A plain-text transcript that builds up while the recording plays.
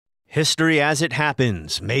History as it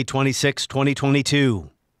happens, May 26, 2022.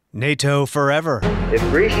 NATO Forever. If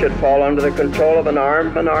Greece should fall under the control of an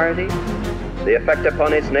armed minority, the effect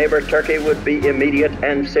upon its neighbor Turkey would be immediate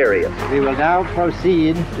and serious. We will now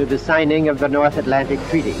proceed to the signing of the North Atlantic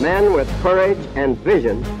Treaty. Men with courage and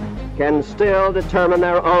vision can still determine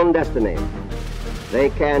their own destiny.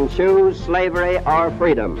 They can choose slavery or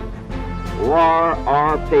freedom, war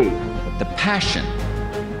or peace. The passion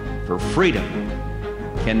for freedom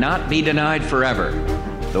cannot be denied forever.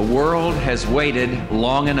 The world has waited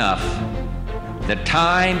long enough. The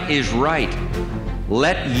time is right.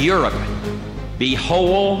 Let Europe be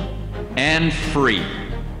whole and free.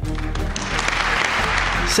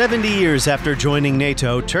 70 years after joining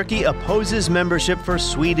NATO, Turkey opposes membership for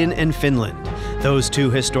Sweden and Finland. Those two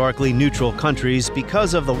historically neutral countries,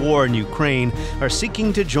 because of the war in Ukraine, are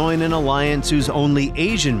seeking to join an alliance whose only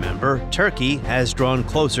Asian member, Turkey, has drawn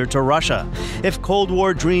closer to Russia. If Cold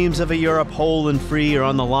War dreams of a Europe whole and free are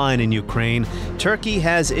on the line in Ukraine, Turkey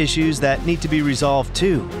has issues that need to be resolved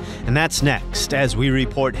too. And that's next, as we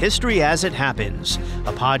report History as It Happens,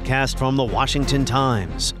 a podcast from the Washington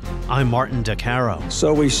Times. I'm Martin DeCaro.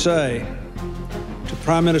 So we say to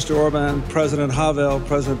Prime Minister Orban, President Havel,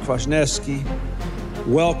 President Kwasniewski,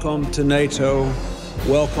 welcome to NATO,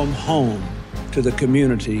 welcome home to the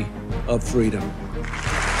community of freedom.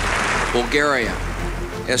 Bulgaria,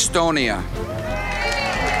 Estonia,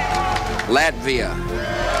 Latvia,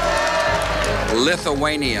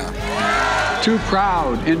 Lithuania. Two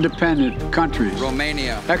proud, independent countries.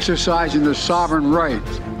 Romania. Exercising the sovereign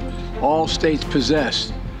rights all states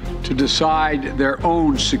possess to decide their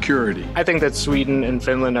own security. I think that Sweden and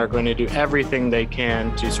Finland are going to do everything they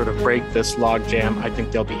can to sort of break this logjam. I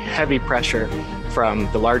think there'll be heavy pressure from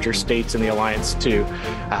the larger states in the alliance to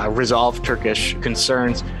resolve Turkish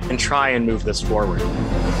concerns and try and move this forward.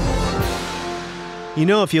 You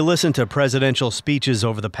know, if you listen to presidential speeches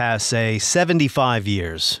over the past, say, 75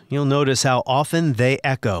 years, you'll notice how often they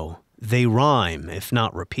echo. They rhyme, if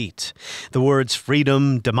not repeat. The words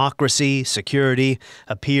freedom, democracy, security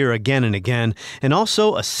appear again and again, and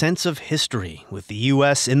also a sense of history, with the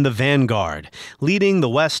U.S. in the vanguard, leading the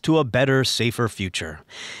West to a better, safer future.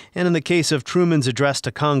 And in the case of Truman's address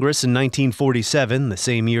to Congress in 1947, the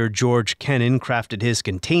same year George Kennan crafted his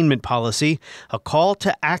containment policy, a call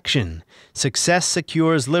to action. Success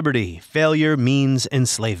secures liberty, failure means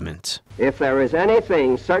enslavement. If there is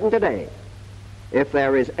anything certain today, if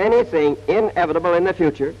there is anything inevitable in the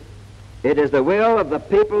future, it is the will of the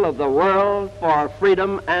people of the world for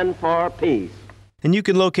freedom and for peace. And you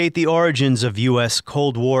can locate the origins of U.S.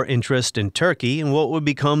 Cold War interest in Turkey in what would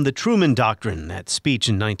become the Truman Doctrine, that speech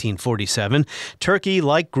in 1947. Turkey,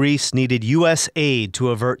 like Greece, needed U.S. aid to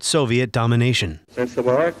avert Soviet domination. Since the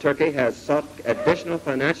war, Turkey has sought additional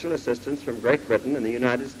financial assistance from Great Britain and the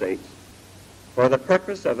United States for the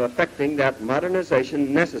purpose of effecting that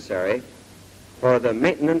modernization necessary for the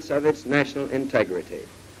maintenance of its national integrity.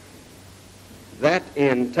 That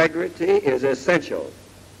integrity is essential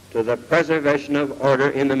to the preservation of order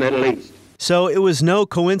in the Middle East. So it was no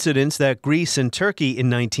coincidence that Greece and Turkey in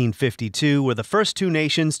 1952 were the first two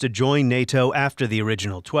nations to join NATO after the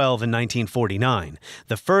original 12 in 1949,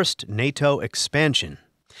 the first NATO expansion.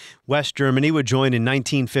 West Germany would join in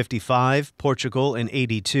 1955, Portugal in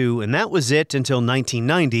 82, and that was it until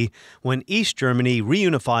 1990, when East Germany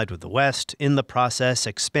reunified with the West, in the process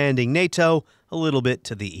expanding NATO a little bit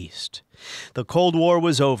to the east. The Cold War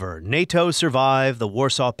was over. NATO survived. The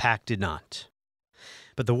Warsaw Pact did not.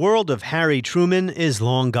 But the world of Harry Truman is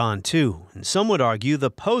long gone too, and some would argue the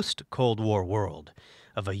post-Cold War world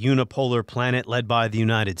of a unipolar planet led by the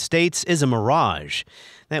United States is a mirage,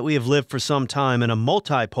 that we have lived for some time in a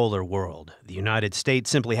multipolar world. The United States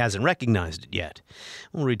simply hasn't recognized it yet.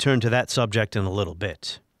 We'll return to that subject in a little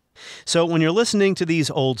bit. So when you're listening to these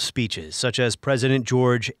old speeches, such as President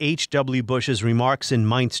George H.W. Bush's remarks in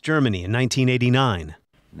Mainz, Germany in 1989.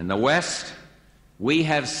 In the West, we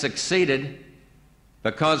have succeeded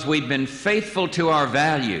because we've been faithful to our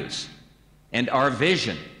values and our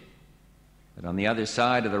vision. But on the other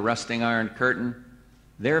side of the rusting Iron Curtain,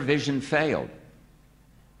 their vision failed.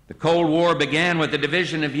 The Cold War began with the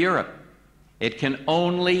division of Europe. It can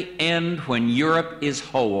only end when Europe is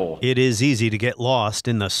whole. It is easy to get lost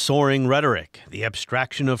in the soaring rhetoric, the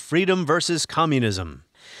abstraction of freedom versus communism.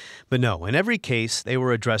 But no, in every case, they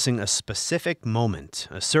were addressing a specific moment,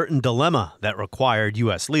 a certain dilemma that required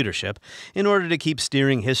U.S. leadership in order to keep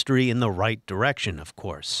steering history in the right direction, of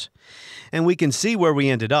course. And we can see where we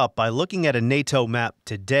ended up by looking at a NATO map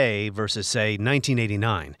today versus, say,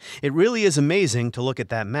 1989. It really is amazing to look at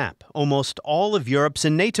that map. Almost all of Europe's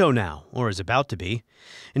in NATO now, or is about to be.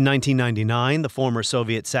 In 1999, the former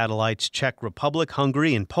Soviet satellites Czech Republic,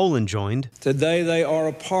 Hungary, and Poland joined. Today they are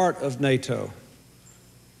a part of NATO,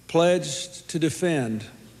 pledged to defend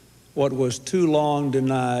what was too long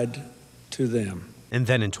denied to them. And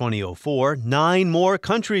then in 2004, 9 more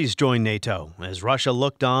countries joined NATO as Russia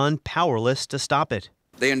looked on, powerless to stop it.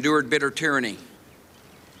 They endured bitter tyranny.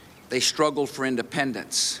 They struggled for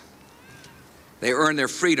independence. They earned their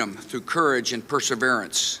freedom through courage and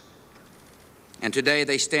perseverance. And today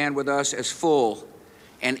they stand with us as full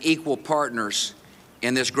and equal partners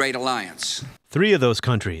in this great alliance. 3 of those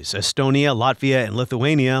countries, Estonia, Latvia, and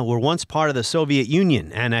Lithuania, were once part of the Soviet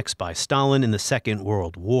Union, annexed by Stalin in the Second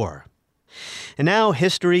World War. And now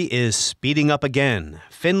history is speeding up again.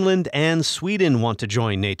 Finland and Sweden want to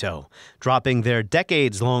join NATO, dropping their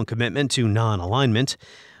decades-long commitment to non-alignment,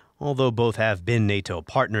 although both have been NATO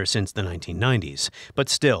partners since the 1990s. But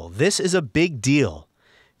still, this is a big deal.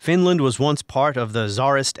 Finland was once part of the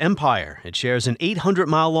Tsarist Empire. It shares an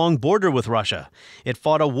 800-mile-long border with Russia. It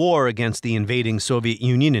fought a war against the invading Soviet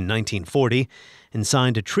Union in 1940 and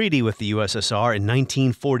signed a treaty with the USSR in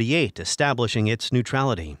 1948, establishing its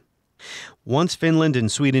neutrality. Once Finland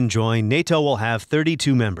and Sweden join, NATO will have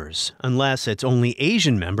 32 members, unless its only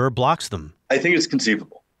Asian member blocks them. I think it's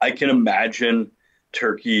conceivable. I can imagine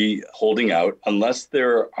Turkey holding out unless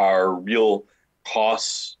there are real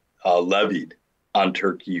costs levied on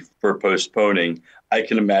Turkey for postponing. I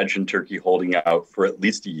can imagine Turkey holding out for at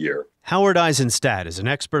least a year. Howard Eissenstat is an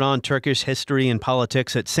expert on Turkish history and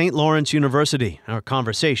politics at St. Lawrence University. Our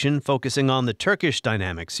conversation, focusing on the Turkish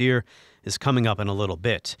dynamics here, is coming up in a little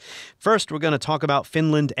bit. First, we're going to talk about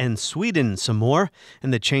Finland and Sweden some more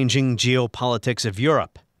and the changing geopolitics of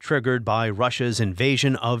Europe, triggered by Russia's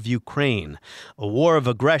invasion of Ukraine, a war of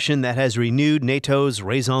aggression that has renewed NATO's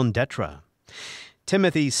raison d'etre.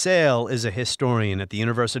 Timothy Sayle is a historian at the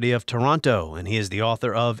University of Toronto, and he is the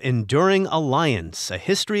author of Enduring Alliance, A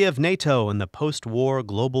History of NATO and the Post-War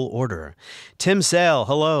Global Order. Tim Sayle,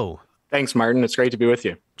 hello. Thanks, Martin. It's great to be with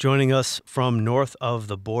you. Joining us from north of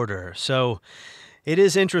the border. So it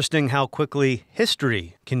is interesting how quickly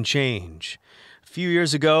history can change. A few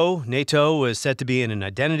years ago, NATO was said to be in an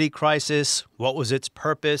identity crisis. What was its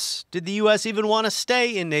purpose? Did the U.S. even want to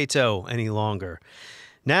stay in NATO any longer?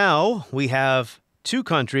 Now we have 2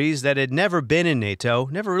 countries that had never been in NATO,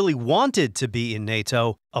 never really wanted to be in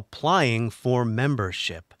NATO, applying for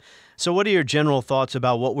membership. So what are your general thoughts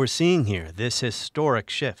about what we're seeing here, this historic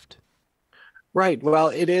shift? Right. Well,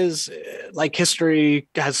 it is like history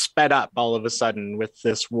has sped up all of a sudden with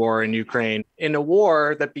this war in Ukraine. In a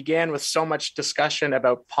war that began with so much discussion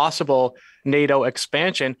about possible NATO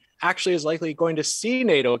expansion, actually is likely going to see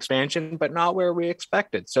NATO expansion, but not where we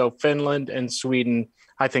expected. So Finland and Sweden,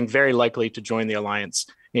 I think, very likely to join the alliance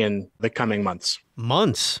in the coming months.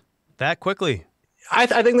 Months? That quickly? I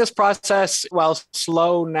think this process, while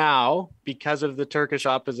slow now because of the Turkish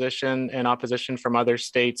opposition and opposition from other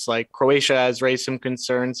states like Croatia has raised some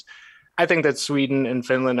concerns, I think that Sweden and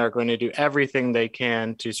Finland are going to do everything they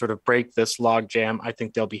can to sort of break this logjam. I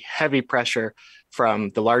think there'll be heavy pressure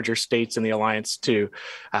from the larger states in the alliance to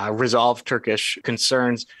resolve Turkish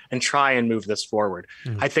concerns and try and move this forward.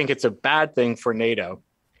 I think it's a bad thing for NATO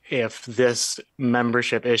if this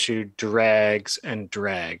membership issue drags and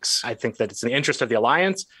drags. I think that it's in the interest of the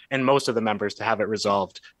alliance and most of the members to have it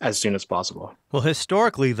resolved as soon as possible. Well,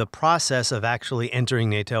 historically, the process of actually entering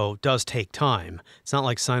NATO does take time. It's not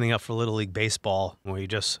like signing up for Little League Baseball, where you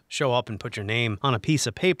just show up and put your name on a piece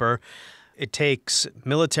of paper. It takes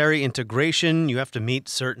military integration. You have to meet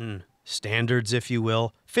certain standards, if you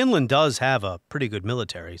will. Finland does have a pretty good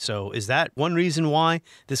military. So is that one reason why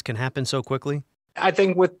this can happen so quickly? I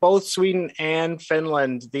think with both Sweden and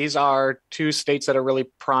Finland, these are 2 states that are really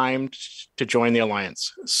primed to join the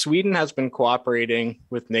alliance. Sweden has been cooperating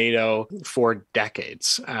with NATO for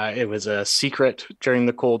decades. It was a secret during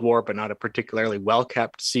the Cold War, but not a particularly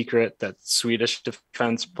well-kept secret, that Swedish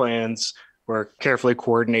defense plans were carefully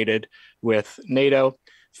coordinated with NATO.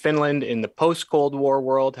 Finland, in the post-Cold War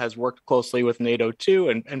world, has worked closely with NATO too,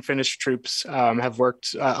 and Finnish troops have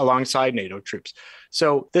worked alongside NATO troops.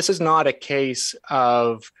 So this is not a case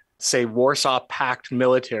of, say, Warsaw Pact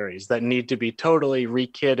militaries that need to be totally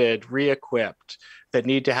rekitted, re-equipped, that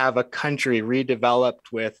need to have a country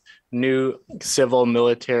redeveloped with new civil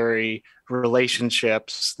military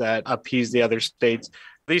relationships that appease the other states.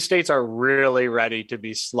 These states are really ready to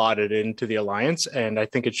be slotted into the alliance, and I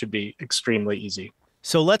think it should be extremely easy.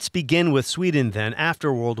 So let's begin with Sweden then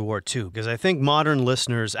after World War II, because I think modern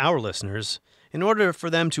listeners, our listeners, in order for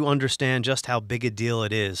them to understand just how big a deal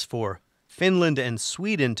it is for Finland and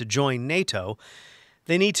Sweden to join NATO,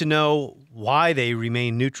 they need to know why they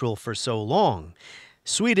remained neutral for so long.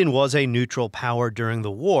 Sweden was a neutral power during the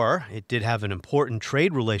war. It did have an important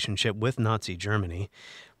trade relationship with Nazi Germany.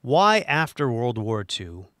 Why, after World War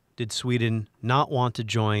II, did Sweden not want to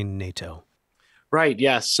join NATO? Right,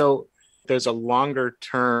 yes. So there's a longer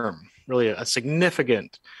term, really a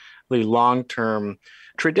significantly long-term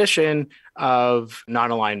tradition of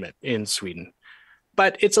non-alignment in Sweden.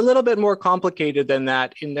 But it's a little bit more complicated than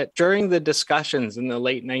that, in that during the discussions in the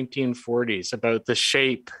late 1940s about the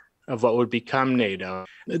shape of what would become NATO,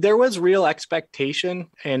 there was real expectation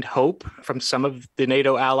and hope from some of the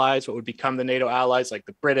NATO allies, what would become the NATO allies like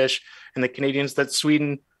the British and the Canadians, that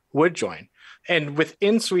Sweden would join. And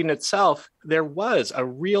within Sweden itself, there was a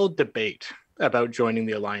real debate about joining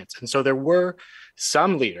the alliance. And so there were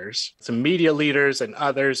some leaders, some media leaders and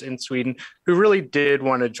others in Sweden who really did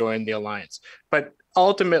want to join the alliance. But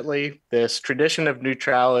ultimately, this tradition of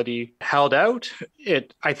neutrality held out.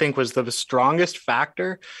 It, I think, was the strongest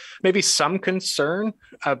factor. Maybe some concern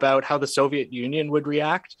about how the Soviet Union would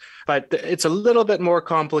react, but it's a little bit more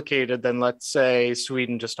complicated than, let's say,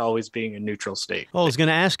 Sweden just always being a neutral state. Well, I was going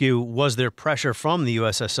to ask you, was there pressure from the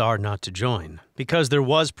USSR not to join? Because there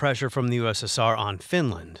was pressure from the USSR on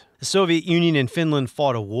Finland. The Soviet Union and Finland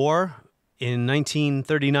fought a war in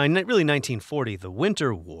 1939, really 1940, the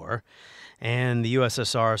Winter War, and the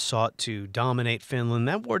USSR sought to dominate Finland.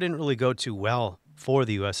 That war didn't really go too well for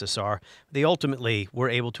the USSR. They ultimately were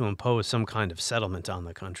able to impose some kind of settlement on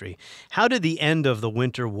the country. How did the end of the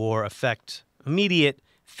Winter War affect immediate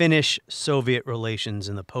Finnish-Soviet relations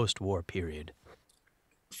in the post-war period?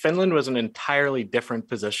 Finland was an entirely different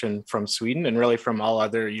position from Sweden and really from all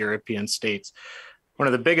other European states. One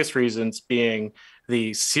of the biggest reasons being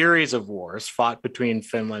the series of wars fought between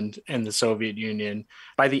Finland and the Soviet Union.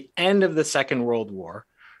 By the end of the Second World War,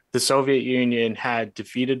 the Soviet Union had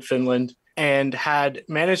defeated Finland and had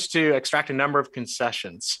managed to extract a number of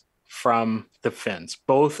concessions from the Finns,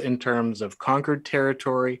 both in terms of conquered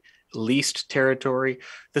territory, leased territory.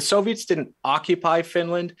 The Soviets didn't occupy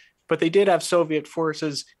Finland, but they did have Soviet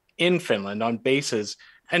forces in Finland on bases.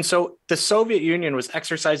 And so the Soviet Union was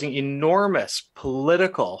exercising enormous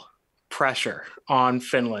political pressure on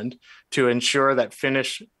Finland to ensure that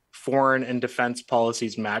Finnish foreign and defense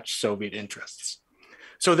policies matched Soviet interests.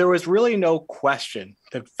 So there was really no question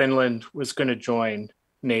that Finland was going to join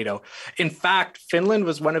NATO. In fact, Finland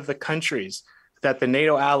was one of the countries that the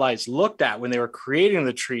NATO allies looked at when they were creating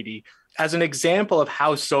the treaty as an example of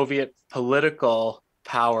how Soviet political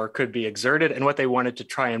power could be exerted and what they wanted to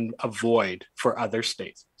try and avoid for other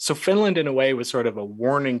states. So Finland, in a way, was sort of a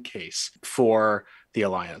warning case for the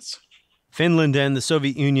alliance. Finland and the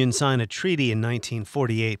Soviet Union signed a treaty in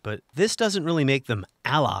 1948, but this doesn't really make them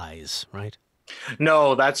allies, right?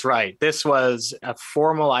 No, that's right. This was a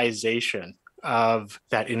formalization of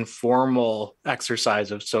that informal exercise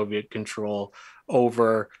of Soviet control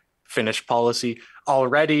over Finnish policy.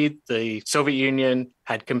 Already, the Soviet Union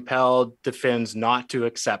had compelled the Finns not to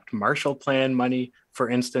accept Marshall Plan money, for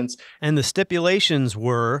instance. And the stipulations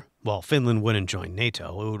were, well, Finland wouldn't join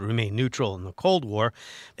NATO. It would remain neutral in the Cold War.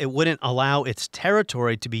 It wouldn't allow its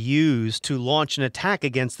territory to be used to launch an attack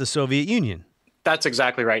against the Soviet Union. That's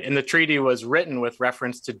exactly right. And the treaty was written with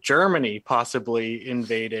reference to Germany possibly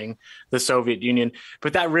invading the Soviet Union.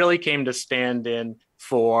 But that really came to stand in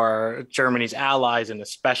for Germany's allies, and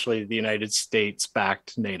especially the United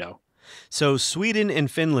States-backed NATO. So Sweden and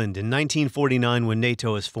Finland in 1949, when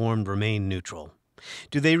NATO is formed, remain neutral.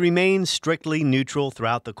 Do they remain strictly neutral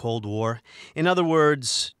throughout the Cold War? In other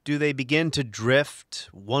words, do they begin to drift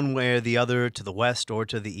one way or the other to the west or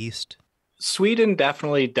to the east? Sweden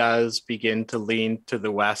definitely does begin to lean to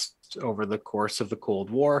the west over the course of the Cold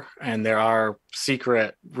War, and there are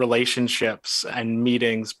secret relationships and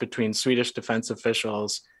meetings between Swedish defense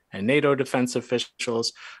officials and NATO defense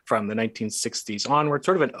officials from the 1960s onward,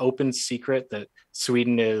 sort of an open secret that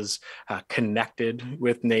Sweden is connected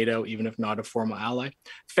with NATO, even if not a formal ally.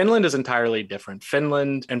 Finland is entirely different.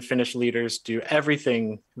 Finland and Finnish leaders do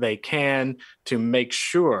everything they can to make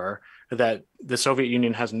sure that the Soviet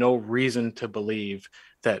Union has no reason to believe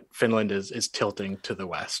that Finland is tilting to the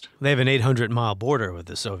west. They have an 800-mile border with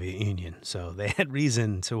the Soviet Union, so they had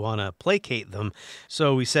reason to want to placate them.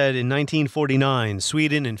 So we said in 1949,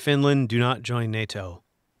 Sweden and Finland do not join NATO.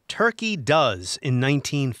 Turkey does in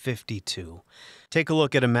 1952. Take a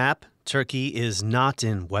look at a map. Turkey is not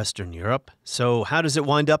in Western Europe, so how does it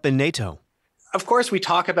wind up in NATO? Of course, we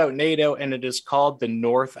talk about NATO, and it is called the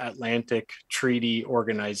North Atlantic Treaty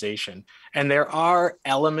Organization. And there are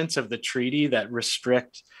elements of the treaty that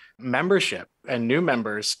restrict membership and new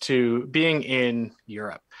members to being in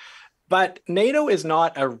Europe. But NATO is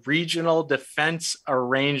not a regional defense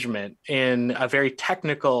arrangement in a very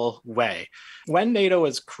technical way. When NATO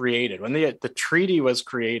was created, when the treaty was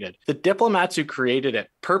created, the diplomats who created it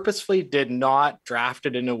purposefully did not draft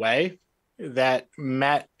it in a way that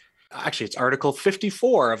met. Actually, it's Article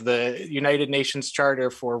 54 of the United Nations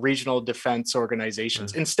Charter for Regional Defense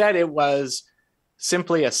Organizations. Instead, it was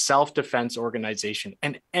simply a self-defense organization.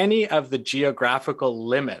 And any of the geographical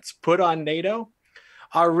limits put on NATO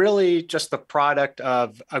are really just the product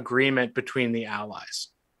of agreement between the allies.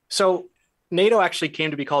 So NATO actually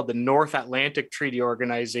came to be called the North Atlantic Treaty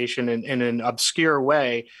Organization in an obscure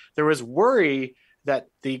way. There was worry that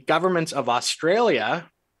the governments of Australia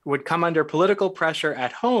would come under political pressure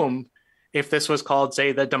at home if this was called,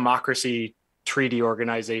 say, the Democracy Treaty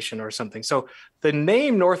Organization or something. So the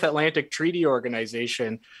name North Atlantic Treaty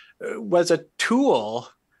Organization was a tool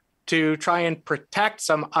to try and protect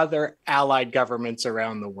some other allied governments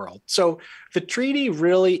around the world. So the treaty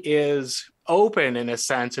really is open in a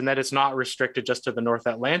sense, in that it's not restricted just to the North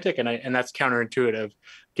Atlantic, and that's counterintuitive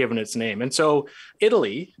given its name. And so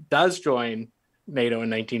Italy does join NATO in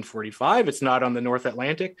 1945. It's not on the North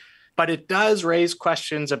Atlantic, but it does raise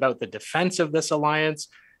questions about the defense of this alliance.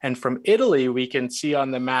 And from Italy, we can see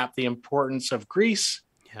on the map the importance of Greece.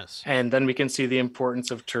 Yes. And then we can see the importance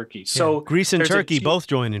of Turkey. Yeah, So Greece and Turkey both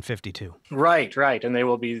joined in 52. Right. And they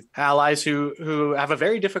will be allies who have a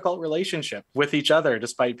very difficult relationship with each other,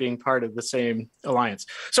 despite being part of the same alliance.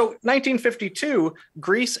 So 1952,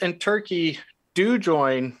 Greece and Turkey do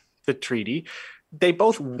join the treaty. They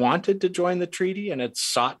both wanted to join the treaty and had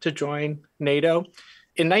sought to join NATO.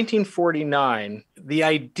 In 1949, the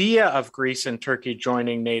idea of Greece and Turkey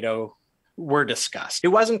joining NATO were discussed. It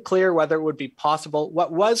wasn't clear whether it would be possible.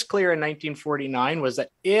 What was clear in 1949 was that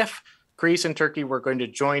if Greece and Turkey were going to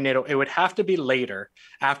join NATO, it would have to be later,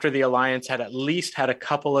 after the alliance had at least had a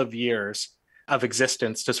couple of years of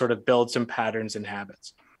existence to sort of build some patterns and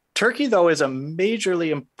habits. Turkey, though, is a majorly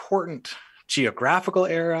important geographical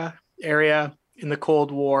area in the Cold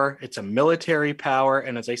War. It's a military power.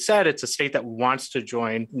 And as I said, it's a state that wants to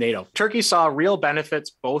join NATO. Turkey saw real benefits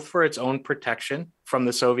both for its own protection from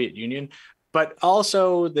the Soviet Union, but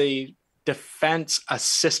also the defense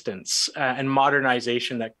assistance and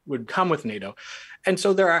modernization that would come with NATO. And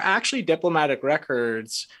so there are actually diplomatic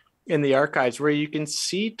records in the archives where you can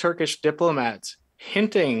see Turkish diplomats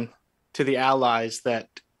hinting to the Allies that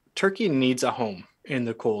Turkey needs a home in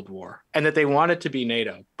the Cold War and that they want it to be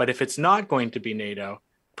NATO. But if it's not going to be NATO,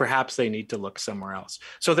 perhaps they need to look somewhere else.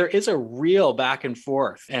 So there is a real back and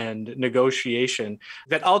forth and negotiation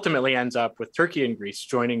that ultimately ends up with Turkey and Greece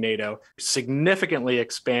joining NATO, significantly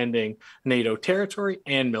expanding NATO territory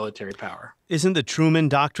and military power. Isn't the Truman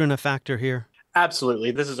Doctrine a factor here?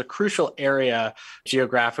 Absolutely. This is a crucial area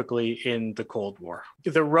geographically in the Cold War.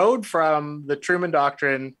 The road from the Truman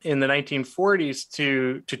Doctrine in the 1940s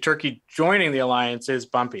to Turkey joining the alliance is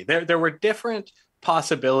bumpy. There were different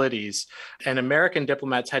possibilities, and American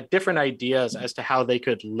diplomats had different ideas as to how they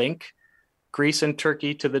could link Greece and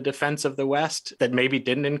Turkey to the defense of the West that maybe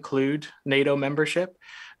didn't include NATO membership.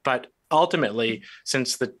 But ultimately,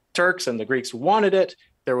 since the Turks and the Greeks wanted it,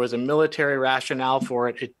 there was a military rationale for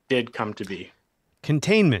it. It did come to be.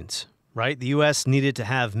 Containment, right? The U.S. needed to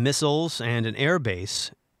have missiles and an air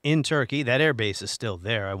base in Turkey. That air base is still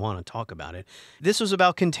there. I want to talk about it. This was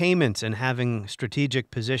about containment and having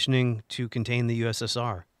strategic positioning to contain the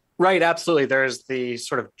USSR. Right, absolutely. There's the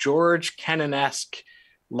sort of George Kennan-esque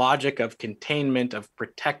logic of containment, of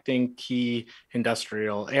protecting key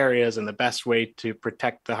industrial areas. And the best way to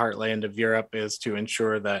protect the heartland of Europe is to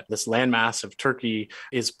ensure that this landmass of Turkey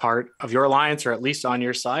is part of your alliance, or at least on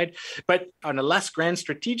your side. But on a less grand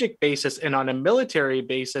strategic basis and on a military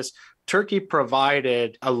basis, Turkey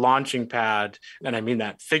provided a launching pad, and I mean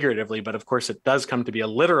that figuratively, but of course it does come to be a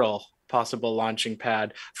literal possible launching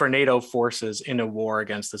pad for NATO forces in a war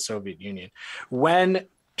against the Soviet Union. When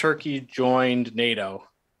Turkey joined NATO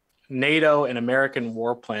and American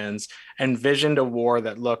war plans envisioned a war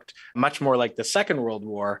that looked much more like the Second World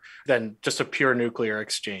War than just a pure nuclear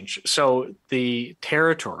exchange. So the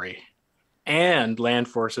territory and land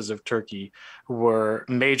forces of Turkey were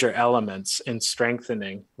major elements in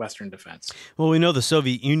strengthening Western defense. Well, we know the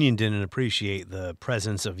Soviet Union didn't appreciate the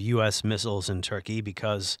presence of U.S. missiles in Turkey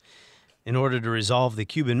because in order to resolve the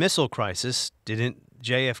Cuban Missile Crisis, didn't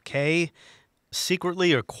JFK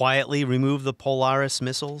secretly or quietly remove the Polaris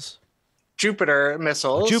missiles? Jupiter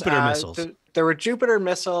missiles. Missiles. There were Jupiter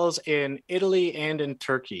missiles in Italy and in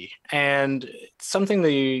Turkey. And something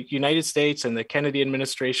the United States and the Kennedy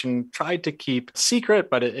administration tried to keep secret,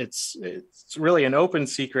 but it's really an open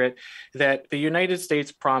secret, that the United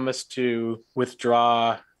States promised to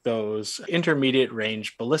withdraw those intermediate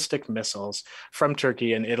range ballistic missiles from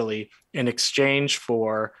Turkey and Italy in exchange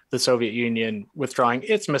for the Soviet Union withdrawing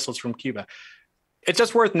its missiles from Cuba. It's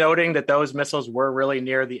just worth noting that those missiles were really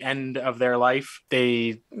near the end of their life.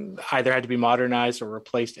 They either had to be modernized or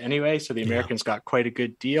replaced anyway, so the Americans got quite a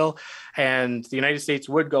good deal. And the United States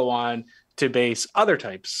would go on to base other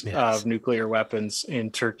types of nuclear weapons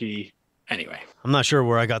in Turkey anyway. I'm not sure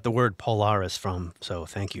where I got the word Polaris from, so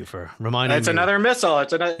thank you for reminding me. It's another missile.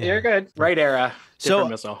 You're good. Right era,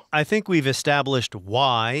 different missile. I think we've established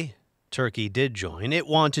why Turkey did join. It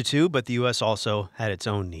wanted to, but the U.S. also had its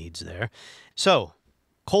own needs there. So,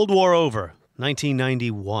 Cold War over,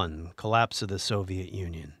 1991, collapse of the Soviet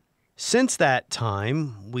Union. Since that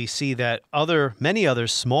time, we see that many other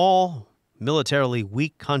small, militarily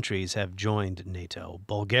weak countries have joined NATO.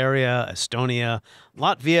 Bulgaria, Estonia,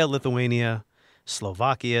 Latvia, Lithuania,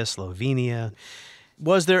 Slovakia, Slovenia.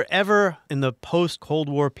 Was there ever, in the post-Cold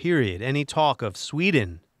War period, any talk of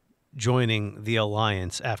Sweden joining the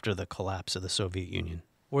alliance after the collapse of the Soviet Union?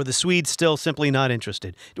 Or the Swedes still simply not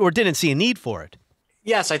interested, or didn't see a need for it?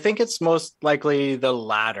 Yes, I think it's most likely the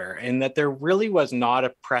latter, in that there really was not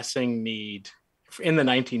a pressing need in the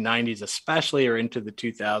 1990s, especially, or into the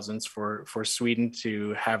 2000s, for Sweden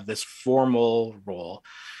to have this formal role.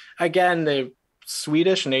 Again, the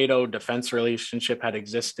Swedish-NATO defense relationship had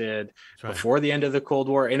existed before the end of the Cold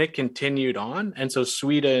War, and it continued on. And so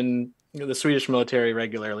the Swedish military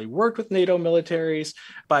regularly worked with NATO militaries,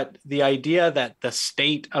 but the idea that the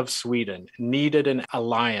state of Sweden needed an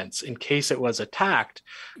alliance in case it was attacked,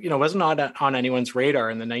 was not on anyone's radar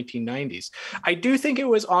in the 1990s. I do think it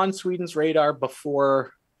was on Sweden's radar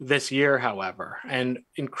before this year, however, and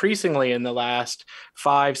increasingly in the last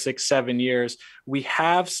 5, 6, 7 years, we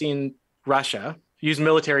have seen Russia use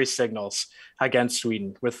military signals against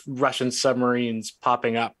Sweden, with Russian submarines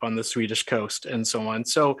popping up on the Swedish coast and so on.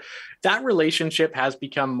 So that relationship has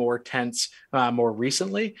become more tense more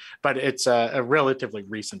recently, but it's a relatively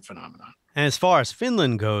recent phenomenon. And as far as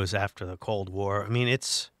Finland goes after the Cold War, I mean,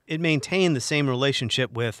 it maintained the same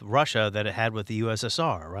relationship with Russia that it had with the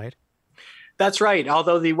USSR, right? That's right.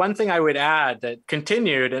 Although the one thing I would add that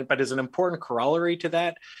continued, but is an important corollary to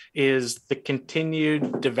that, is the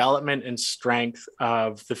continued development and strength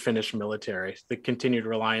of the Finnish military, the continued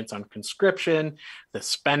reliance on conscription, the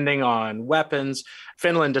spending on weapons.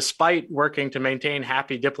 Finland, despite working to maintain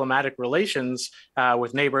happy diplomatic relations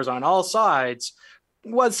with neighbors on all sides,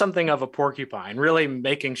 was something of a porcupine, really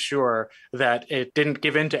making sure that it didn't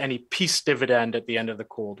give in to any peace dividend at the end of the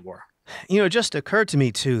Cold War. It just occurred to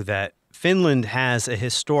me, too, that Finland has a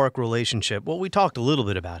historic relationship. Well, we talked a little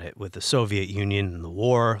bit about it with the Soviet Union and the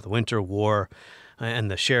war, the Winter War,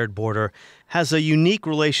 and the shared border, has a unique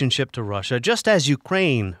relationship to Russia, just as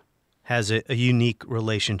Ukraine has a unique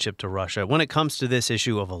relationship to Russia when it comes to this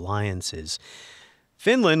issue of alliances.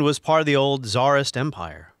 Finland was part of the old Tsarist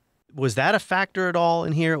Empire. Was that a factor at all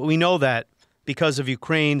in here? We know that because of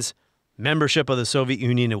Ukraine's membership of the Soviet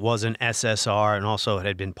Union, it was an SSR, and also it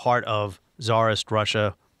had been part of Tsarist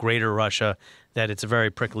Russia, Greater Russia, that it's a very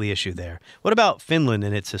prickly issue there. What about Finland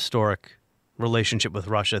and its historic relationship with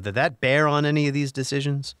Russia? Did that bear on any of these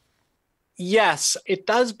decisions? Yes, it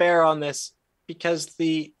does bear on this because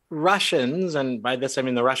the Russians, and by this I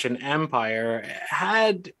mean the Russian Empire,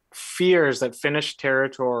 had fears that Finnish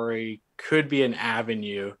territory could be an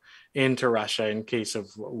avenue into Russia in case of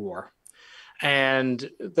war. And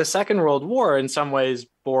the Second World War in some ways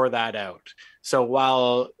bore that out. So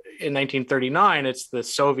while in 1939, it's the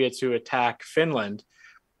Soviets who attack Finland,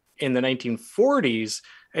 in the 1940s,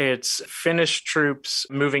 it's Finnish troops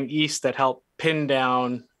moving east that help pin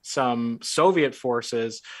down some Soviet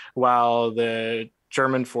forces while the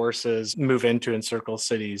German forces move in to encircle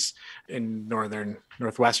cities in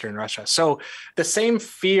northwestern Russia. So the same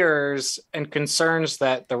fears and concerns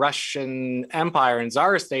that the Russian Empire and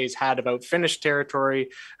Tsarist days had about Finnish territory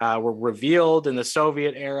were revealed in the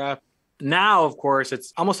Soviet era. Now, of course,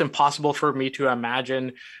 it's almost impossible for me to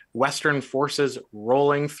imagine Western forces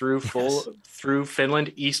rolling through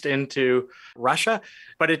Finland east into Russia.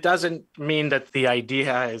 But it doesn't mean that the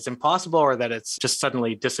idea is impossible or that it's just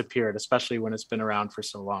suddenly disappeared, especially when it's been around for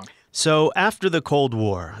so long. So after the Cold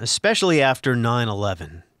War, especially after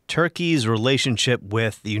 9/11, Turkey's relationship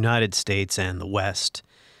with the United States and the West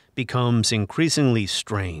becomes increasingly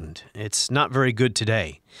strained. It's not very good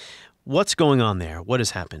today. What's going on there? What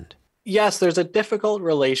has happened? Yes, there's a difficult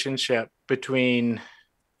relationship between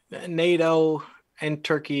NATO and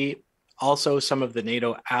Turkey, also some of the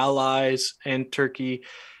NATO allies and Turkey.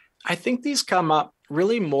 I think these come up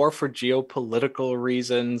really more for geopolitical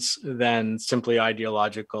reasons than simply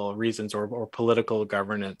ideological reasons or political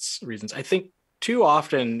governance reasons. I think too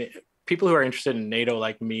often people who are interested in NATO,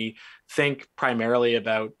 like me, think primarily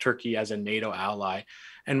about Turkey as a NATO ally,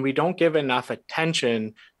 and we don't give enough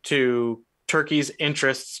attention to Turkey's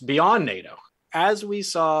interests beyond NATO. As we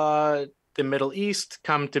saw the Middle East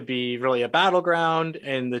come to be really a battleground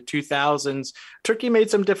in the 2000s, Turkey made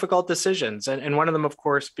some difficult decisions. And one of them, of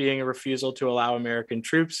course, being a refusal to allow American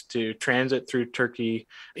troops to transit through Turkey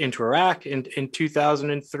into Iraq in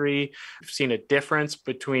 2003. We've seen a difference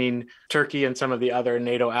between Turkey and some of the other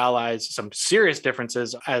NATO allies, some serious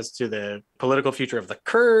differences as to the political future of the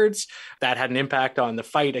Kurds. That had an impact on the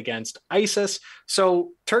fight against ISIS.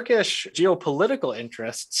 So Turkish geopolitical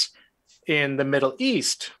interests in the Middle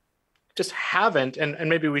East just haven't, and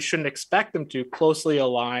maybe we shouldn't expect them to, closely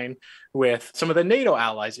align with some of the NATO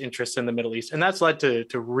allies' interests in the Middle East. And that's led to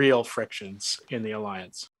real frictions in the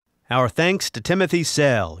alliance. Our thanks to Timothy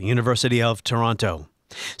Sayle, University of Toronto.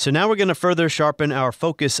 So now we're going to further sharpen our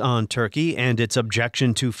focus on Turkey and its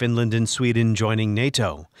objection to Finland and Sweden joining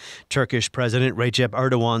NATO. Turkish President Recep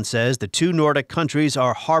Erdogan says the two Nordic countries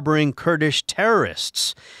are harboring Kurdish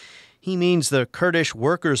terrorists. He means the Kurdish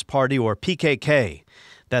Workers' Party, or PKK.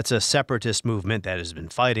 That's a separatist movement that has been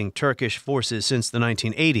fighting Turkish forces since the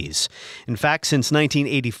 1980s. In fact, since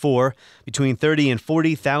 1984, between 30 and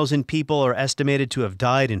 40,000 people are estimated to have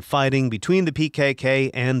died in fighting between the PKK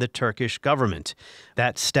and the Turkish government.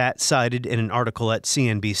 That stat cited in an article at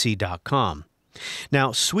CNBC.com.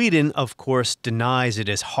 Now, Sweden, of course, denies it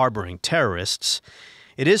is harboring terrorists.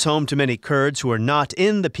 It is home to many Kurds who are not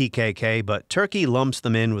in the PKK, but Turkey lumps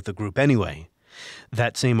them in with the group anyway.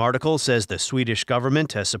 That same article says the Swedish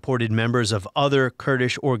government has supported members of other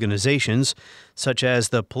Kurdish organizations, such as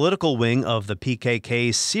the political wing of the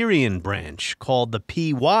PKK's Syrian branch, called the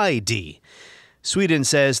PYD. Sweden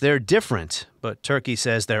says they're different, but Turkey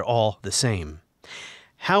says they're all the same.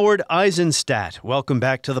 Howard Eissenstat, welcome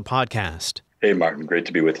back to the podcast. Hey, Martin. Great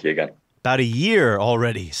to be with you again. About a year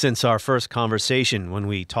already since our first conversation when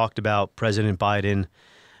we talked about President Biden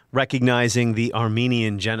recognizing the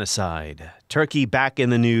Armenian genocide. Turkey back in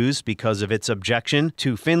the news because of its objection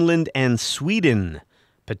to Finland and Sweden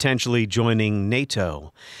potentially joining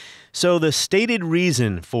NATO. So the stated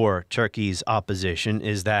reason for Turkey's opposition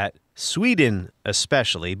is that Sweden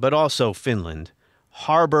especially, but also Finland,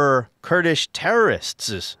 harbor Kurdish terrorists,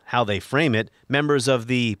 is how they frame it, members of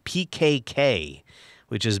the PKK,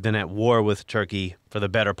 which has been at war with Turkey for the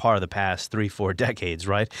better part of the past 3-4 decades,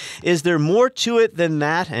 right? Is there more to it than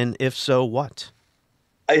that? And if so, what?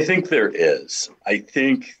 I think there is. I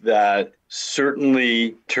think that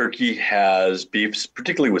certainly Turkey has beefs,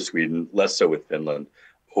 particularly with Sweden, less so with Finland,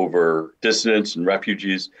 over dissidents and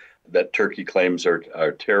refugees that Turkey claims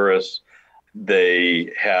are terrorists.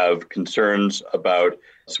 They have concerns about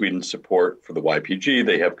Sweden's support for the YPG.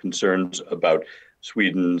 They have concerns about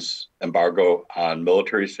Sweden's embargo on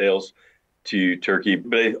military sales to Turkey.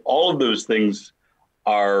 But all of those things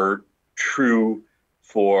are true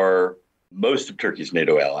for most of Turkey's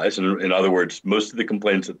NATO allies. And in other words, most of the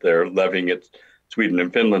complaints that they're levying at Sweden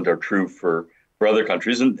and Finland are true for other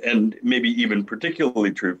countries, and maybe even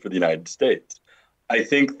particularly true for the United States. I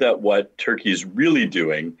think that what Turkey is really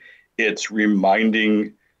doing, it's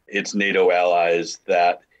reminding its NATO allies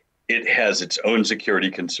that it has its own security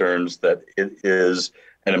concerns, that it is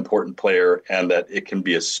an important player, and that it can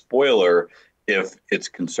be a spoiler if its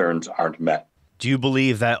concerns aren't met. Do you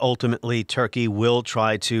believe that ultimately Turkey will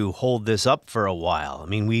try to hold this up for a while? I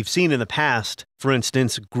mean, we've seen in the past, for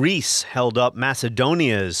instance, Greece held up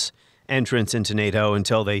Macedonia's entrance into NATO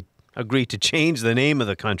until they agreed to change the name of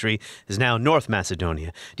the country, is now North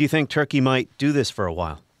Macedonia. Do you think Turkey might do this for a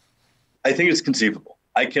while? I think it's conceivable.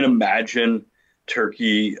 I can imagine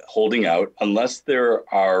Turkey holding out unless there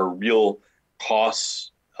are real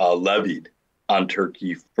costs levied on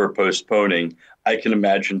Turkey for postponing. I can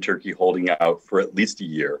imagine Turkey holding out for at least a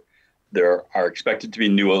year. There are expected to be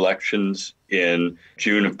new elections in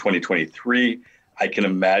June of 2023. I can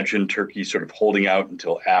imagine Turkey sort of holding out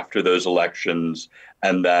until after those elections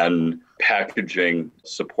and then packaging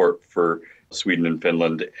support for Sweden and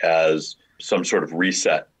Finland as some sort of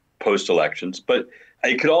reset post-elections. But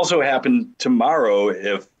it could also happen tomorrow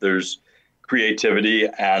if there's creativity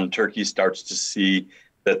and Turkey starts to see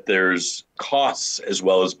that there's costs as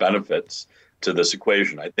well as benefits to this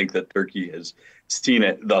equation. I think that Turkey has seen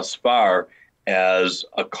it thus far as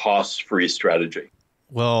a cost-free strategy.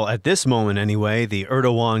 Well, at this moment anyway, the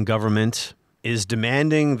Erdogan government is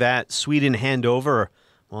demanding that Sweden hand over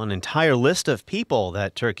an entire list of people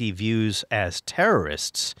that Turkey views as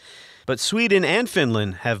terrorists. But Sweden and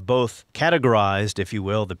Finland have both categorized, if you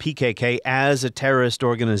will, the PKK as a terrorist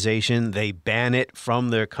organization. They ban it from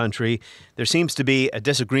their country. There seems to be a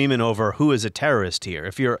disagreement over who is a terrorist here.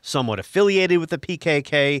 If you're somewhat affiliated with the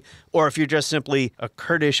PKK, or if you're just simply a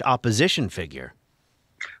Kurdish opposition figure.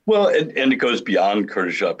 Well, and it goes beyond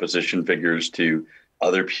Kurdish opposition figures to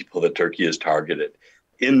other people that Turkey has targeted.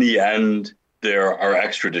 In the end, there are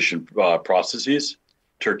extradition processes.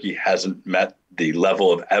 Turkey hasn't met the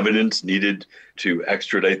level of evidence needed to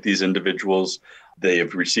extradite these individuals. They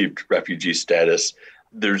have received refugee status.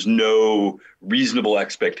 There's no reasonable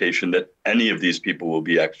expectation that any of these people will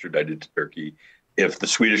be extradited to Turkey. If the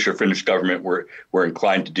Swedish or Finnish government were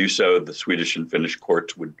inclined to do so, the Swedish and Finnish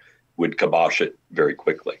courts would kibosh it very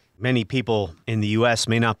quickly. Many people in the U.S.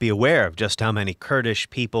 may not be aware of just how many Kurdish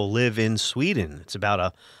people live in Sweden. It's about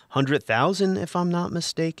 100,000, if I'm not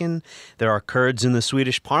mistaken. There are Kurds in the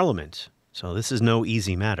Swedish parliament, so this is no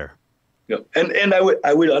easy matter. Yeah. And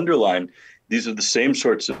I would underline, these are the same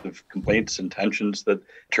sorts of complaints and tensions that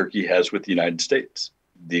Turkey has with the United States.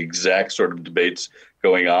 The exact sort of debates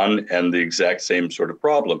going on and the exact same sort of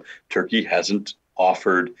problem. Turkey hasn't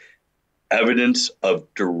offered evidence of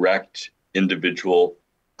direct individual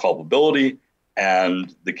culpability,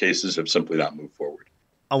 and the cases have simply not moved forward.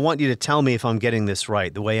 I want you to tell me if I'm getting this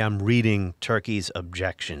right, the way I'm reading Turkey's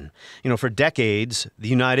objection. For decades, the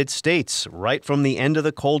United States, right from the end of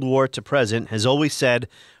the Cold War to present, has always said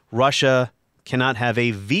Russia cannot have a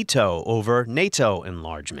veto over NATO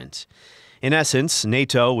enlargement. In essence,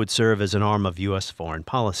 NATO would serve as an arm of U.S. foreign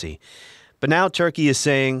policy. But now Turkey is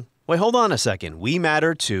saying, wait, hold on a second. We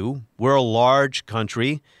matter too. We're a large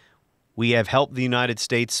country. We have helped the United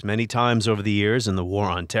States many times over the years in the war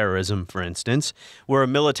on terrorism, for instance. We're a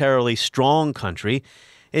militarily strong country.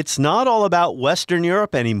 It's not all about Western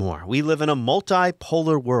Europe anymore. We live in a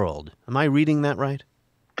multipolar world. Am I reading that right?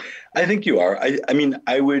 I think you are.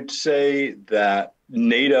 I would say that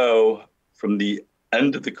NATO, from the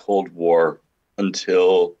end of the Cold War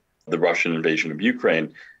until the Russian invasion of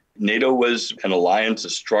Ukraine, NATO was an alliance, a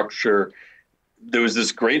structure. There was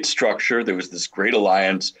this great structure. There was this great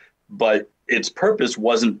alliance, but its purpose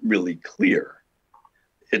wasn't really clear.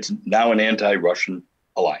 It's now an anti-Russian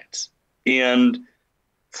alliance. And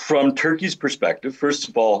from Turkey's perspective, first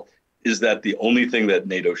of all, is that the only thing that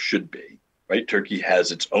NATO should be, right? Turkey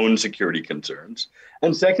has its own security concerns.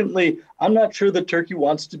 And secondly, I'm not sure that Turkey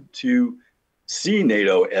wants to see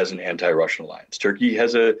NATO as an anti-Russian alliance. Turkey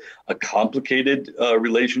has a complicated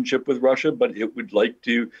relationship with Russia, but it would like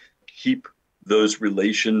to keep those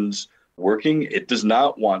relations working. It does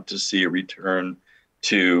not want to see a return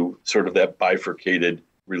to sort of that bifurcated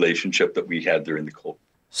relationship that we had during the Cold War.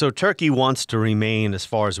 So Turkey wants to remain, as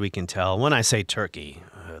far as we can tell, when I say Turkey,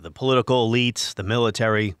 the political elites, the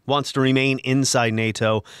military, wants to remain inside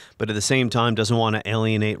NATO, but at the same time doesn't want to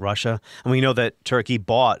alienate Russia. And we know that Turkey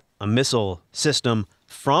bought a missile system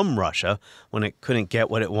from Russia when it couldn't get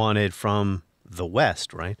what it wanted from the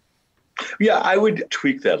West, right? Yeah, I would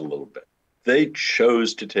tweak that a little bit. They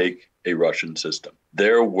chose to take a Russian system.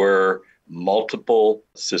 There were multiple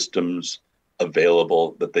systems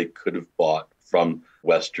available that they could have bought from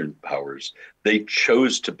Western powers. They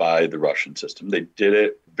chose to buy the Russian system. They did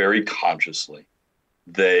it very consciously.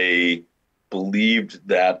 They believed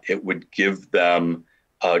that it would give them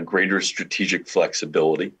a greater strategic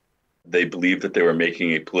flexibility. They believed that they were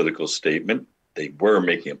making a political statement. They were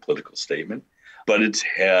making a political statement, but it's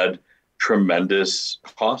had tremendous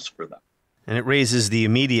costs for them. And it raises the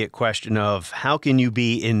immediate question of how can you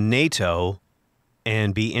be in NATO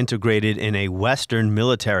and be integrated in a Western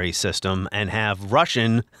military system and have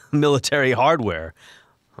Russian military hardware?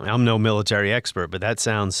 I'm no military expert, but that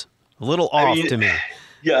sounds a little off to me.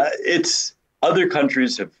 Yeah, it's other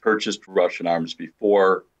countries have purchased Russian arms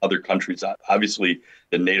before. Other countries, obviously,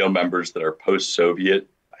 the NATO members that are post-Soviet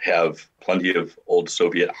have plenty of old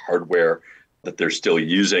Soviet hardware that they're still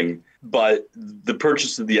using. But the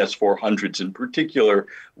purchase of the S-400s in particular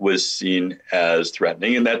was seen as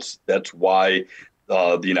threatening, and that's why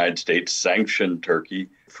the United States sanctioned Turkey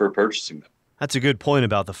for purchasing them. That's a good point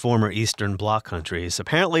about the former Eastern Bloc countries.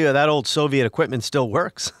 Apparently, that old Soviet equipment still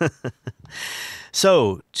works.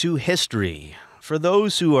 So, to history. For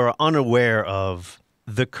those who are unaware of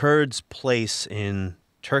the Kurds' place in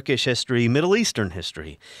Turkish history, Middle Eastern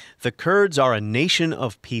history, the Kurds are a nation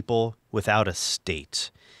of people without a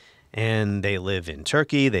state. And they live in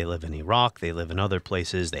Turkey, they live in Iraq, they live in other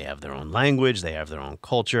places. They have their own language, they have their own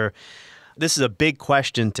culture. This is a big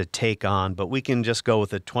question to take on, but we can just go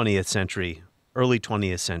with a 20th century early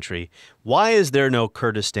 20th century. Why is there no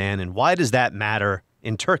Kurdistan, and why does that matter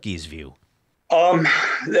in Turkey's view?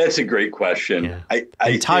 That's a great question. Yeah.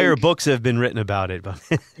 Entire books have been written about it.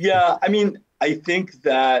 Yeah, I mean, I think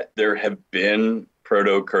that there have been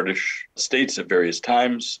proto-Kurdish states at various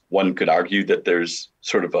times. One could argue that there's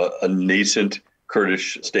sort of a nascent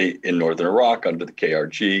Kurdish state in northern Iraq under the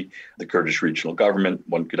KRG, the Kurdish regional government.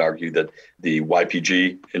 One could argue that the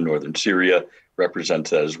YPG in northern Syria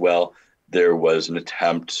represents that as well. There was an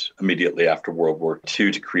attempt immediately after World War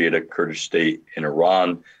II to create a Kurdish state in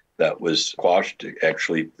Iran that was quashed,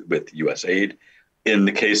 actually, with U.S. aid. In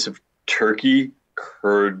the case of Turkey,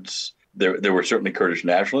 Kurds, there were certainly Kurdish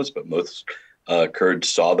nationalists, but most Kurds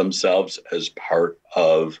saw themselves as part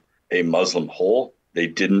of a Muslim whole. They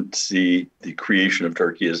didn't see the creation of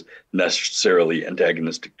Turkey as necessarily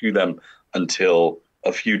antagonistic to them until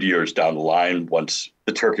a few years down the line, once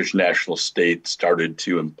the Turkish national state started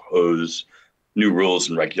to impose new rules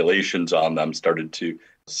and regulations on them, started to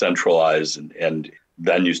centralize, and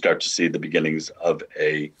then you start to see the beginnings of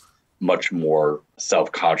a much more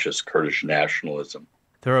self-conscious Kurdish nationalism.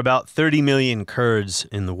 There are about 30 million Kurds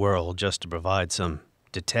in the world, just to provide some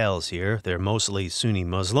details here. They're mostly Sunni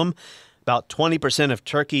Muslim. About 20% of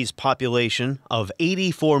Turkey's population of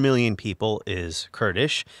 84 million people is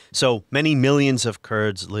Kurdish. So many millions of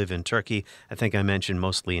Kurds live in Turkey. I think I mentioned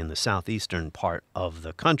mostly in the southeastern part of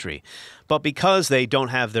the country. But because they don't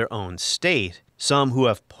have their own state, some who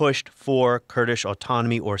have pushed for Kurdish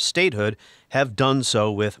autonomy or statehood have done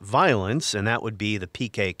so with violence, and that would be the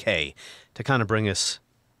PKK, to kind of bring us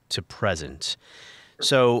to present.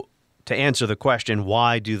 So to answer the question,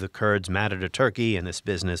 why do the Kurds matter to Turkey in this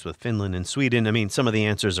business with Finland and Sweden? I mean, some of the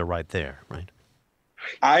answers are right there, right?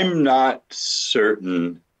 I'm not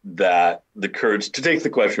certain that the Kurds, to take the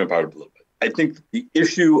question apart a little bit, I think the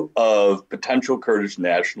issue of potential Kurdish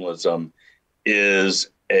nationalism is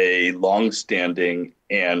a longstanding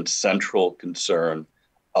and central concern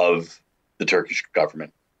of the Turkish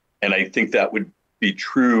government. And I think that would be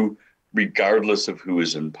true regardless of who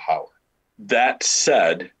is in power. That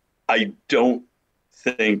said, I don't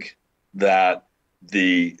think that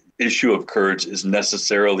the issue of Kurds is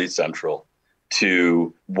necessarily central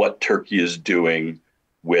to what Turkey is doing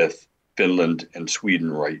with Finland and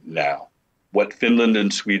Sweden right now. What Finland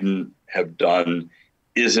and Sweden have done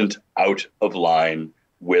isn't out of line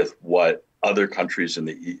with what other countries in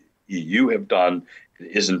the EU have done.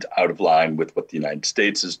 It isn't out of line with what the United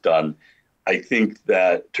States has done. I think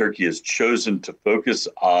that Turkey has chosen to focus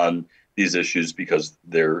on these issues because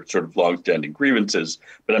they're sort of longstanding grievances,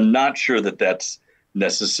 but I'm not sure that that's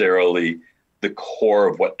necessarily the core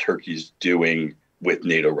of what Turkey's doing with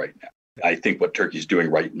NATO right now. I think what Turkey's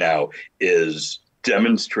doing right now is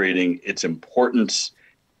demonstrating its importance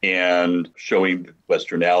and showing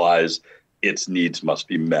Western allies its needs must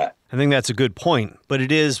be met. I think that's a good point, but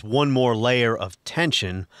it is one more layer of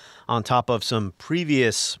tension on top of some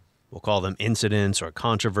previous, we'll call them incidents or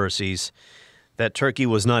controversies, that Turkey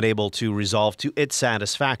was not able to resolve to its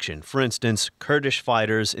satisfaction. For instance, Kurdish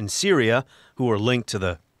fighters in Syria, who were linked to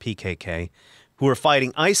the PKK, who were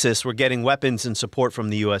fighting ISIS, were getting weapons and support from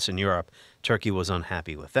the U.S. and Europe. Turkey was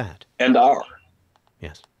unhappy with that. And are.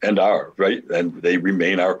 Yes. And are, right? And they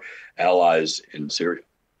remain our allies in Syria.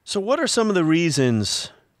 So what are some of the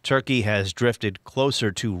reasons Turkey has drifted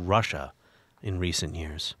closer to Russia in recent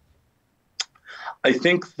years? I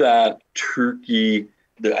think that Turkey,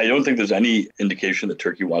 I don't think there's any indication that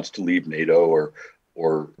Turkey wants to leave NATO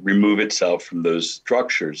or remove itself from those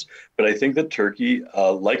structures. But I think that Turkey,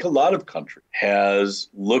 like a lot of countries, has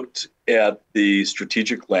looked at the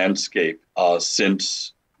strategic landscape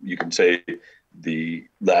since, you can say, the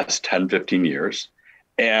last 10, 15 years,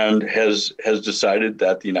 and has decided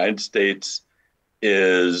that the United States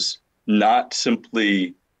is not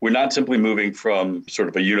simply, we're not simply moving from sort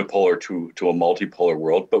of a unipolar to a multipolar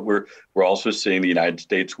world, but we're also seeing the United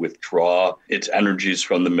States withdraw its energies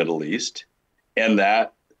from the Middle East. And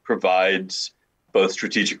that provides both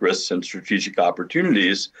strategic risks and strategic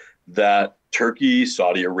opportunities that Turkey,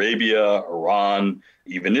 Saudi Arabia, Iran,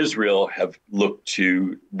 even Israel have looked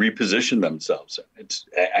to reposition themselves in.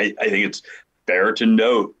 I think it's fair to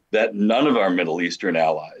note that none of our Middle Eastern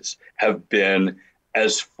allies have been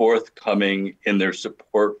as forthcoming in their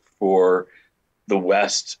support for the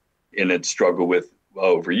West in its struggle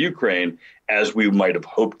over Ukraine as we might have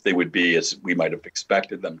hoped they would be, as we might have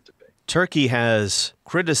expected them to be. Turkey has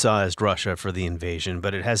criticized Russia for the invasion,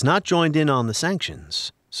 but it has not joined in on the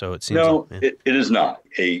sanctions. So it seems no, it is not.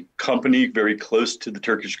 A company very close to the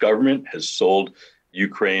Turkish government has sold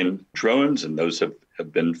Ukraine drones, and those have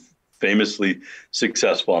been famously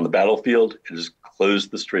successful on the battlefield. It is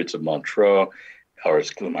closed the Straits of Montreux,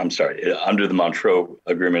 under the Montreux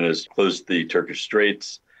Agreement has closed the Turkish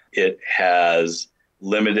Straits. It has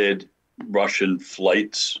limited Russian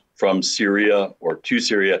flights from Syria or to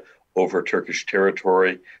Syria over Turkish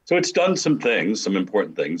territory. So it's done some things, some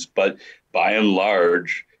important things, but by and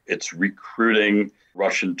large, it's recruiting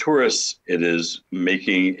Russian tourists. It is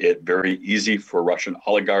making it very easy for Russian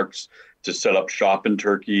oligarchs to set up shop in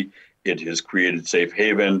Turkey. It has created safe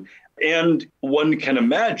haven. And one can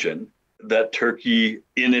imagine that Turkey,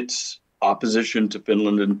 in its opposition to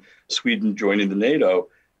Finland and Sweden joining the NATO,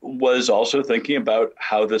 was also thinking about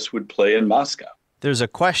how this would play in Moscow. There's a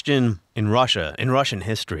question in Russia, in Russian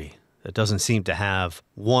history, that doesn't seem to have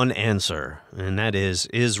one answer, and that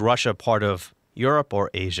is Russia part of Europe or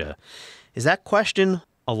Asia? Is that question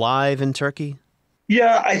alive in Turkey?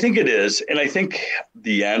 Yeah, I think it is. And I think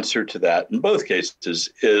the answer to that in both cases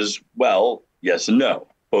is, well, yes and no,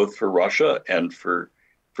 both for Russia and for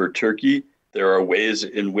Turkey. There are ways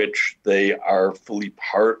in which they are fully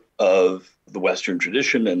part of the Western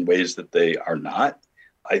tradition and ways that they are not.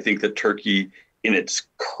 I think that Turkey, in its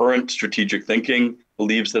current strategic thinking,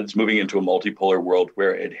 believes that it's moving into a multipolar world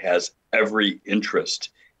where it has every interest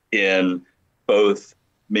in both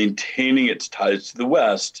maintaining its ties to the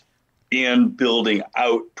West and building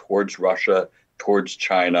out towards Russia, towards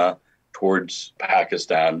China, towards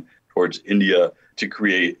Pakistan, towards India, to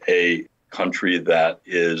create a country that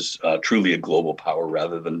is truly a global power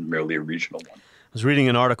rather than merely a regional one. I was reading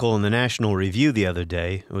an article in the National Review the other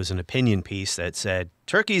day. It was an opinion piece that said,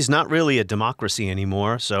 Turkey's not really a democracy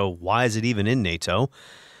anymore, so why is it even in NATO?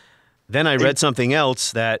 Then I read something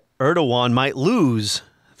else, that Erdogan might lose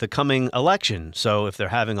the coming election. So if they're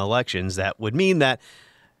having elections, that would mean that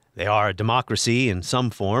they are a democracy in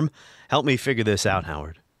some form. Help me figure this out,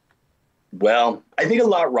 Howard. Well, I think a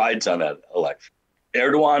lot rides on that election.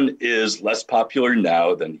 Erdogan is less popular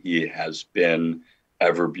now than he has been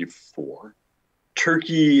ever before.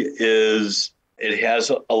 Turkey it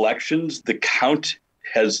has elections. The count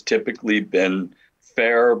has typically been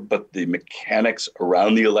fair, but the mechanics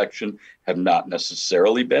around the election have not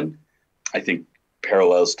necessarily been. I think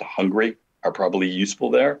parallels to Hungary are probably useful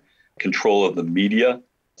there. Control of the media.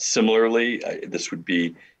 Similarly, this would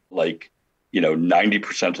be like,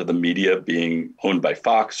 90% of the media being owned by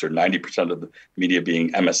Fox or 90% of the media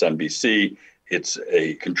being MSNBC. It's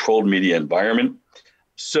a controlled media environment.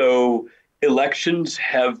 So elections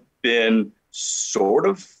have been sort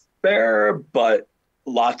of fair, but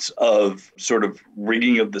lots of sort of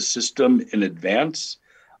rigging of the system in advance,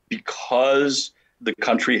 because the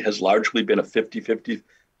country has largely been a 50-50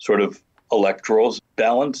 sort of electoral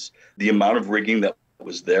balance. The amount of rigging that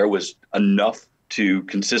was there was enough to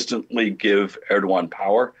consistently give Erdogan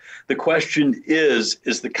power. The question is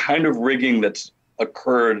the kind of rigging that's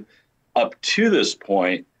occurred up to this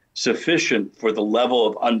point sufficient for the level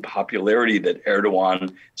of unpopularity that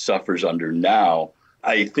Erdogan suffers under now?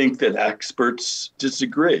 I think that experts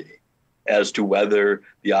disagree as to whether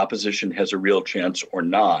the opposition has a real chance or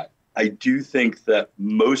not. I do think that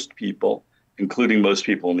most people, including most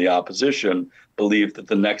people in the opposition, believe that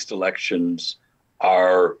the next elections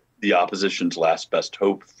are the opposition's last best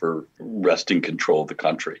hope for wresting control of the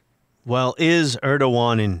country. Well, is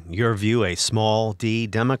Erdogan, in your view, a small d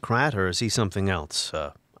Democrat, or is he something else?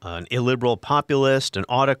 An illiberal populist, an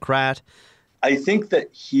autocrat? I think that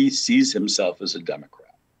he sees himself as a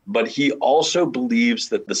Democrat, but he also believes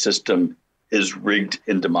that the system is rigged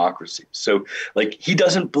in democracy. So, he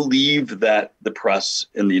doesn't believe that the press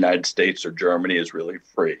in the United States or Germany is really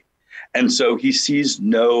free. And so he sees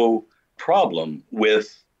no problem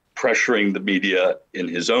with pressuring the media in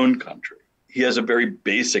his own country. He has a very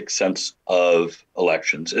basic sense of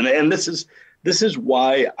elections. And this is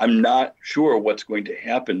why I'm not sure what's going to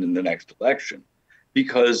happen in the next election,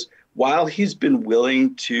 because while he's been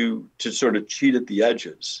willing to sort of cheat at the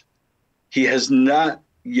edges, he has not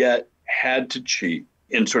yet had to cheat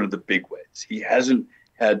in sort of the big ways. He hasn't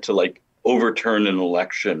had to overturn an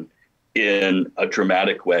election in a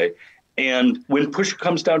dramatic way. And when push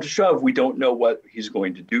comes down to shove, we don't know what he's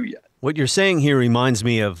going to do yet. What you're saying here reminds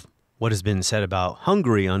me of what has been said about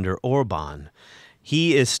Hungary under Orban.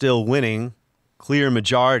 He is still winning clear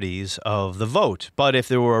majorities of the vote. But if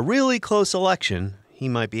there were a really close election, he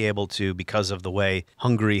might be able to, because of the way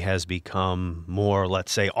Hungary has become more,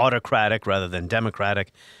 let's say, autocratic rather than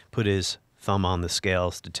democratic, put his thumb on the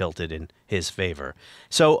scales to tilt it in his favor.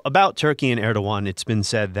 So about Turkey and Erdogan, it's been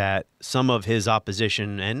said that some of his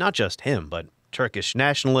opposition, and not just him, but Turkish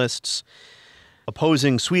nationalists,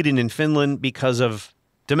 opposing Sweden and Finland because of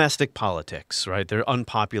domestic politics, right? They're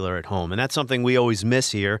unpopular at home. And that's something we always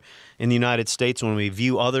miss here in the United States when we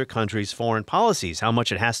view other countries' foreign policies, how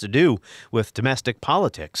much it has to do with domestic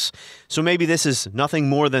politics. So maybe this is nothing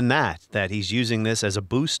more than that he's using this as a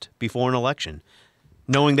boost before an election,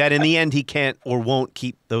 knowing that in the end he can't or won't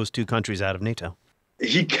keep those two countries out of NATO.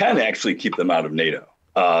 He can actually keep them out of NATO.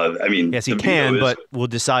 Yes, he can, but will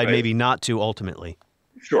decide maybe not to ultimately.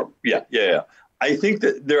 Sure. Yeah. I think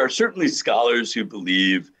that there are certainly scholars who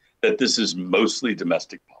believe that this is mostly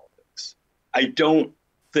domestic politics. I don't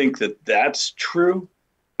think that that's true,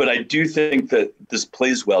 but I do think that this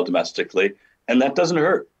plays well domestically, and that doesn't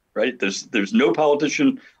hurt, right? There's no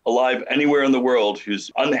politician alive anywhere in the world who's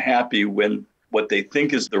unhappy when what they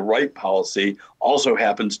think is the right policy also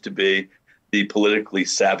happens to be the politically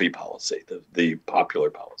savvy policy, the popular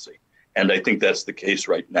policy. And I think that's the case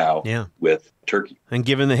right now with Turkey. And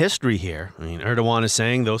given the history here, Erdogan is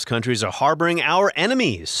saying those countries are harboring our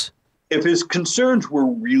enemies. If his concerns were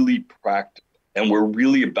really practical and were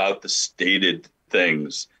really about the stated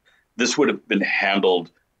things, this would have been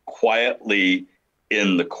handled quietly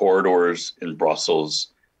in the corridors in Brussels.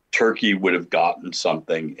 Turkey would have gotten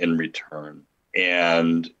something in return,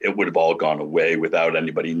 and it would have all gone away without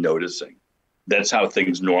anybody noticing. That's how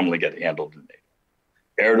things normally get handled in NATO.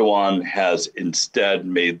 Erdogan has instead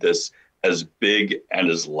made this as big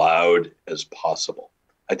and as loud as possible.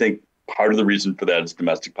 I think part of the reason for that is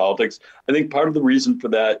domestic politics. I think part of the reason for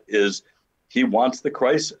that is he wants the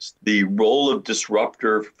crisis. The role of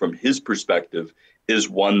disruptor from his perspective is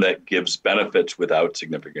one that gives benefits without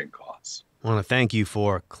significant costs. I want to thank you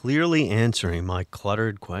for clearly answering my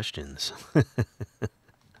cluttered questions.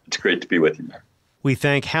 It's great to be with you, Mark. We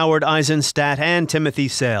thank Howard Eissenstat and Timothy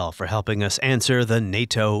Sayle for helping us answer the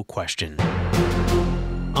NATO question.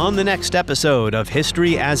 On the next episode of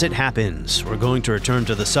History as It Happens, we're going to return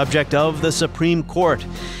to the subject of the Supreme Court.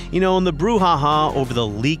 In the brouhaha over the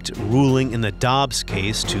leaked ruling in the Dobbs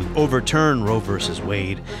case to overturn Roe v.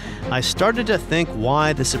 Wade, I started to think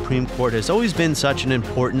why the Supreme Court has always been such an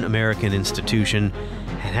important American institution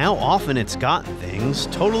and how often it's gotten things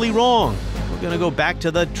totally wrong. We're going to go back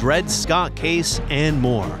to the Dred Scott case and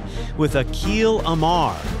more with Akhil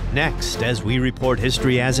Amar next as we report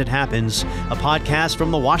History as It Happens, a podcast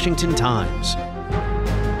from the Washington Times.